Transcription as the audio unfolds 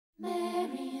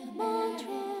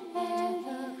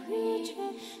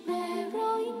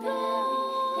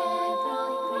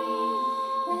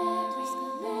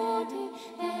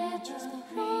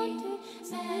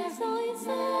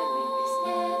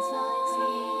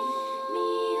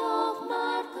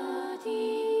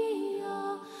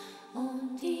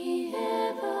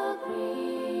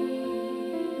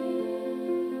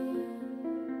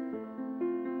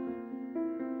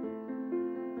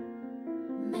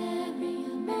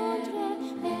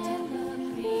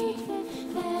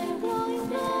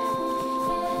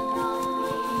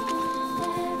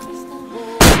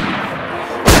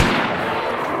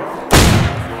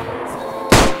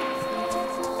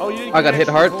I got hit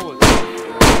hard.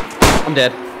 I'm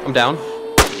dead. I'm down.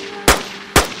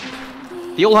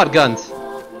 The old had guns. They're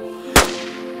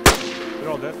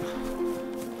all dead.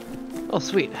 Oh,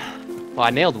 sweet. Well, I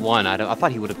nailed one. I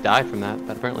thought he would have died from that,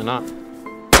 but apparently not.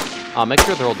 I'll make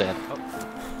sure they're all dead.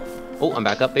 Oh, I'm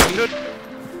back up, baby. Good.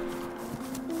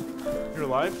 You're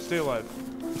alive? Stay alive.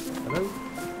 Hello?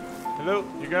 Hello?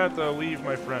 You're gonna have to leave,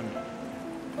 my friend.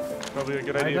 Probably a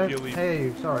good idea if you leave.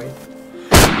 Hey, sorry.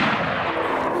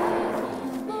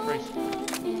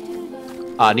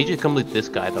 I need you to come loot this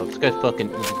guy, though. This guy's fucking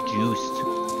juiced.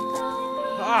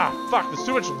 Ah, fuck, there's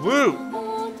too much loot!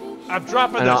 I'm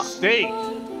dropping the steak!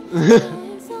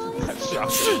 That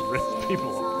shotgun rips people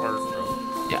apart, bro.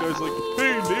 Yeah. This guy's like,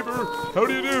 hey, neighbor, how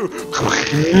do you do?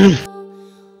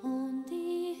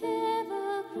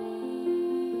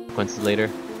 Consequences later.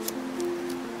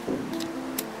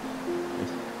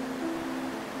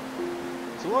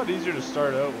 It's a lot easier to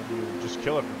start out when you just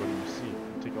kill everybody you see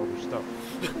and take all their stuff.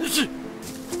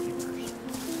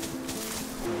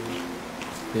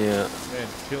 Yeah. Man,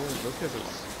 killing those guys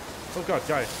are... Oh god,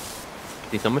 guy.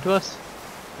 Is he coming to us?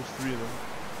 There's 3 of them.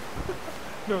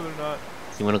 No, they're not.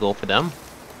 Do you want to go for them?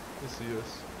 They see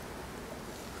us.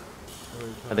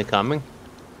 Are they coming?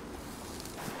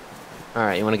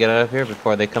 Alright, you want to get out of here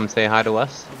before they come say hi to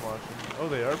us? I'm watching. Oh,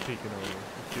 they are peeking over.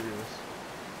 I'm curious.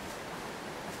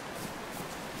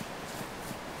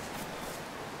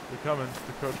 They're coming.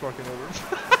 The coach walking over.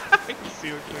 I can see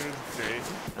it clear as day.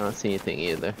 I don't see anything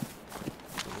either.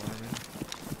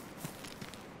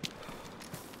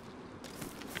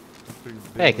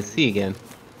 Hey, I can see again.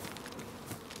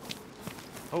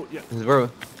 Oh, yeah. This is where...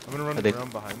 I'm gonna run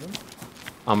around behind them.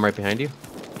 I'm right behind you.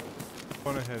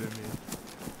 One ahead of me.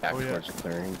 Back towards the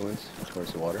clearing, boys.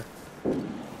 Towards the water.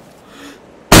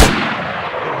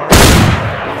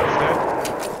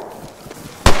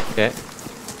 Okay.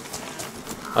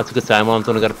 That's a good sign. Mom's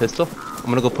only got a pistol. I'm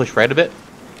gonna go push right a bit.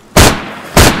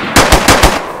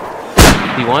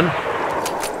 D1.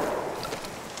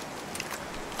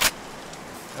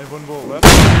 I have 1 bullet left.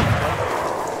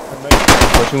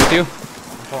 Pushing with you. I'm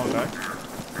falling back.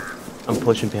 I'm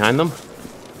pushing behind them.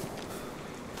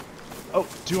 Oh,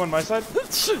 2 on my side?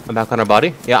 I'm back on our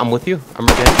body. Yeah, I'm with you. I'm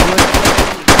right behind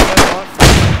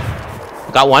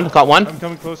you. Got one. Got one. I'm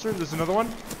coming closer. There's another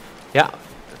one. Yeah.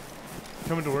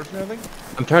 Coming towards me, I think.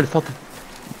 I'm trying to fucking...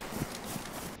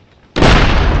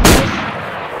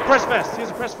 Press vest. He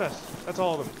has a press vest. That's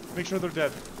all of them. Make sure they're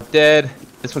dead. Dead.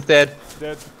 This one's dead.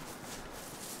 Dead.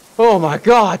 Oh my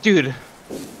god, dude.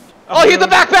 Oh, he's the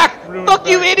backpack! Fuck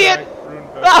you, idiot!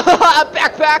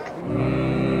 Backpack!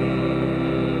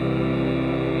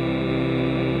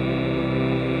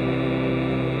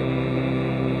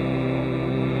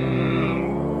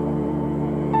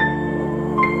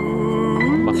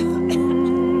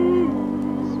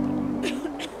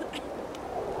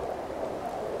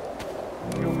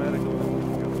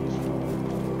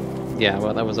 Yeah,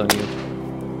 well, that was on you.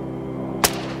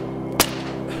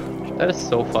 That is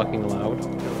so fucking loud.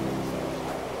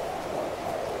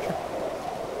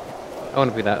 I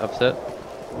wouldn't be that upset.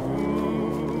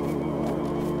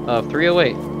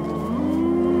 308.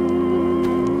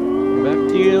 Back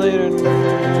to you later.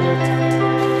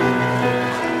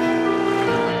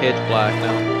 It's black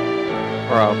now.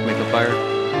 Or I'll make a fire.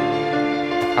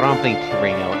 I don't think to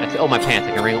ring out. Oh, my pants.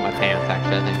 I can ring out my pants,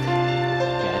 actually, I think.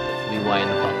 Yeah, it's be wide in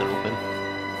the fucking open.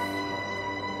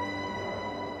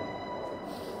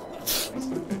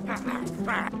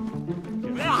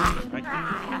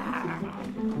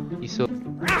 You so... Not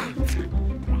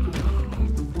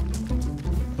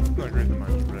great that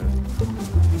mine's red.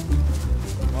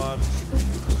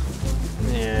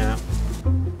 Yeah.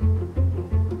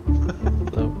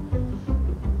 Hello.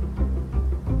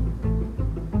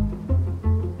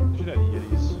 Should have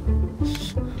Yetis.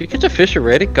 Did you catch a fish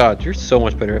already? God, you're so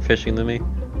much better at fishing than me.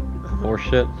 Or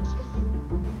shit.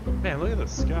 Man, look at the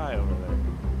sky over there.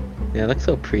 Yeah, it looks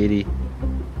so pretty.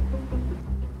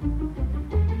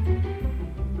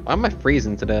 Why am I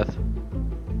freezing to death?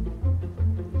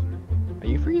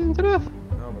 you freezing to death?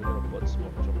 No, but I got a blood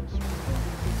smoke jumping through.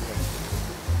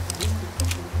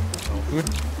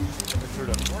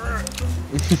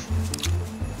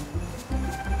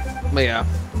 But yeah.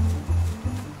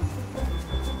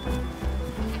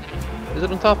 Is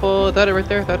it on top of that right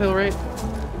there? That hill, right?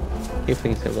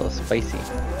 Everything's a little spicy.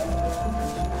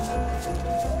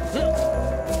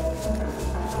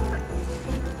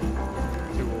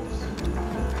 Two wolves.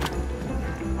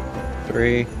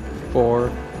 3, 4,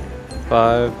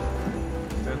 5.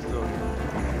 Stand still.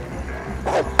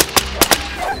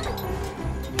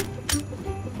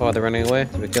 Oh, they're running away?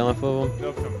 Did we kill enough of them?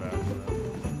 They'll come back.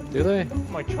 Do they? Oh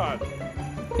my god.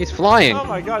 He's flying! Oh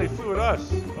my god, he flew at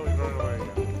us. Oh, he's running away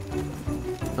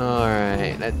again.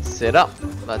 Alright, let's sit up.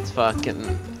 Let's fucking...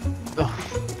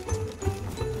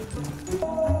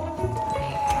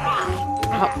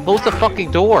 Close the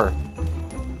fucking door!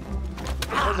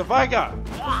 There's a Viga!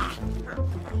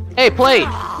 Hey, plate!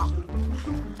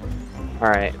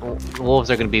 Alright, the wolves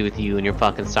are gonna be with you and your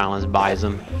fucking silence buys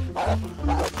them.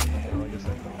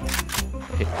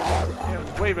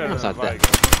 Yeah, way better It's than a not that.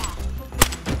 Viga.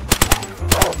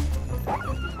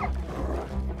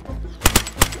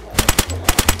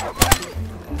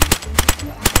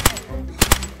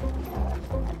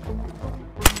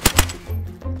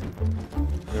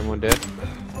 Everyone dead?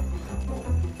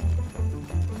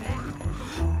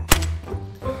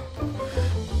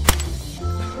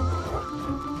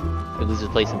 Could lose this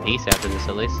place in peace after this,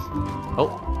 at least.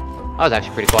 Oh, that was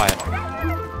actually pretty quiet.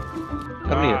 I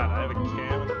don't need it. God, I have a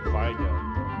cam and a Viga.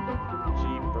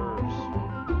 Jeepers.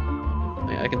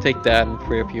 Yeah, I can take that and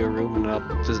free up your room and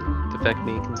it'll just affect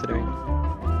me, considering.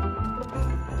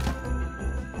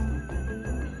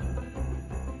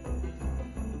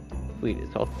 Sweet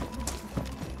as hell.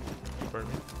 Pardon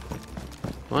me?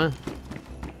 What?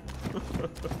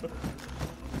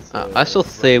 I still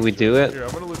say we do it. Here,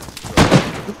 I'm gonna look at this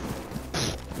truck.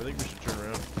 I think we should turn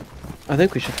around. I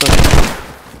think we should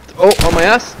fucking... Oh, on my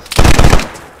ass!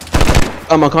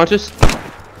 I'm unconscious.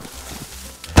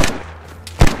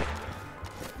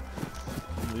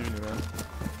 I'm leaving you, man.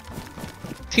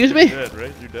 Excuse me? You're dead,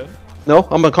 right? You're dead? No,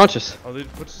 I'm unconscious. Oh, they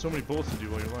put so many bullets into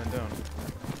you while you're lying down.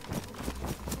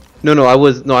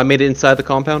 No, I made it inside the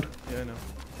compound. Yeah, I know.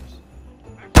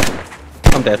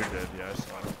 I'm dead. You're dead, yeah, I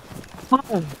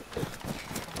saw it.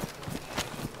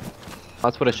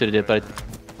 That's what I should have did, but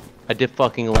I did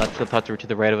fucking left the putter to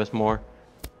the right of us more.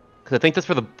 Cause I think that's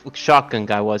where the shotgun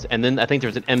guy was, and then I think there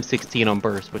was an M16 on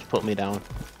burst, which put me down.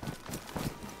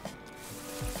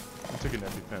 I took an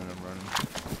EpiPen and I'm running.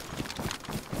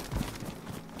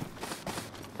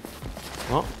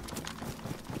 Well,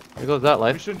 there goes that We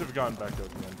life. shouldn't have gone back out the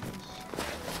entrance.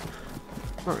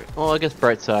 Alright, well I guess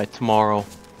bright side, tomorrow,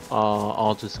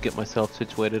 I'll just get myself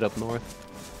situated up north.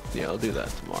 Yeah, I'll do that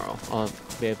tomorrow. I'll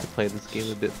be able to play this game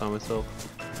a bit by myself.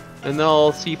 And then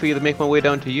I'll see if I either make my way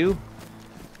down to you,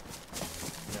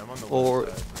 Yeah, I'm on the or...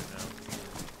 left side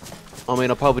right I mean,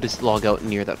 I'll probably just log out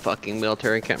near that fucking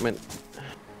military encampment. now.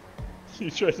 You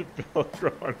tried to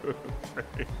Velcro onto the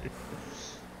frame.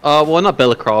 Well, not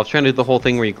Bellicraw. I was trying to do the whole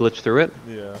thing where you glitch through it.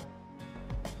 Yeah.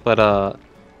 But,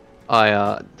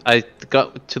 I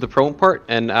got to the prone part,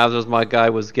 and as my guy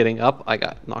was getting up, I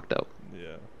got knocked out.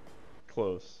 Yeah.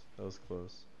 Close. That was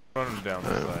close. Run him down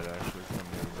the side, actually. Come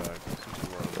near the back.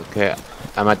 Okay,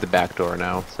 I'm at the back door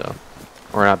now, so...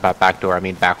 Or not back door, I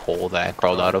mean back hole that I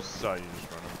crawled out I of. saw you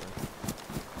just run up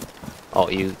Oh,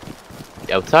 you...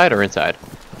 outside or inside?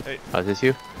 there. Hey, Oh, is this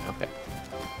you? Okay.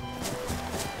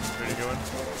 ready to go in?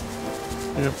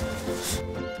 Yep.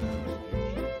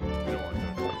 You don't want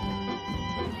that.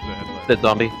 There's a headlight. Dead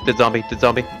zombie, dead zombie, dead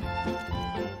zombie.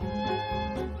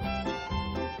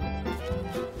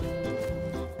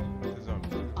 There's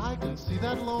zombie. I can see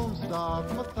that lone star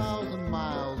from 1,000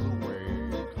 miles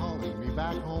away, calling me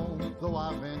back home, though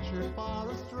I ventured far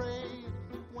astray.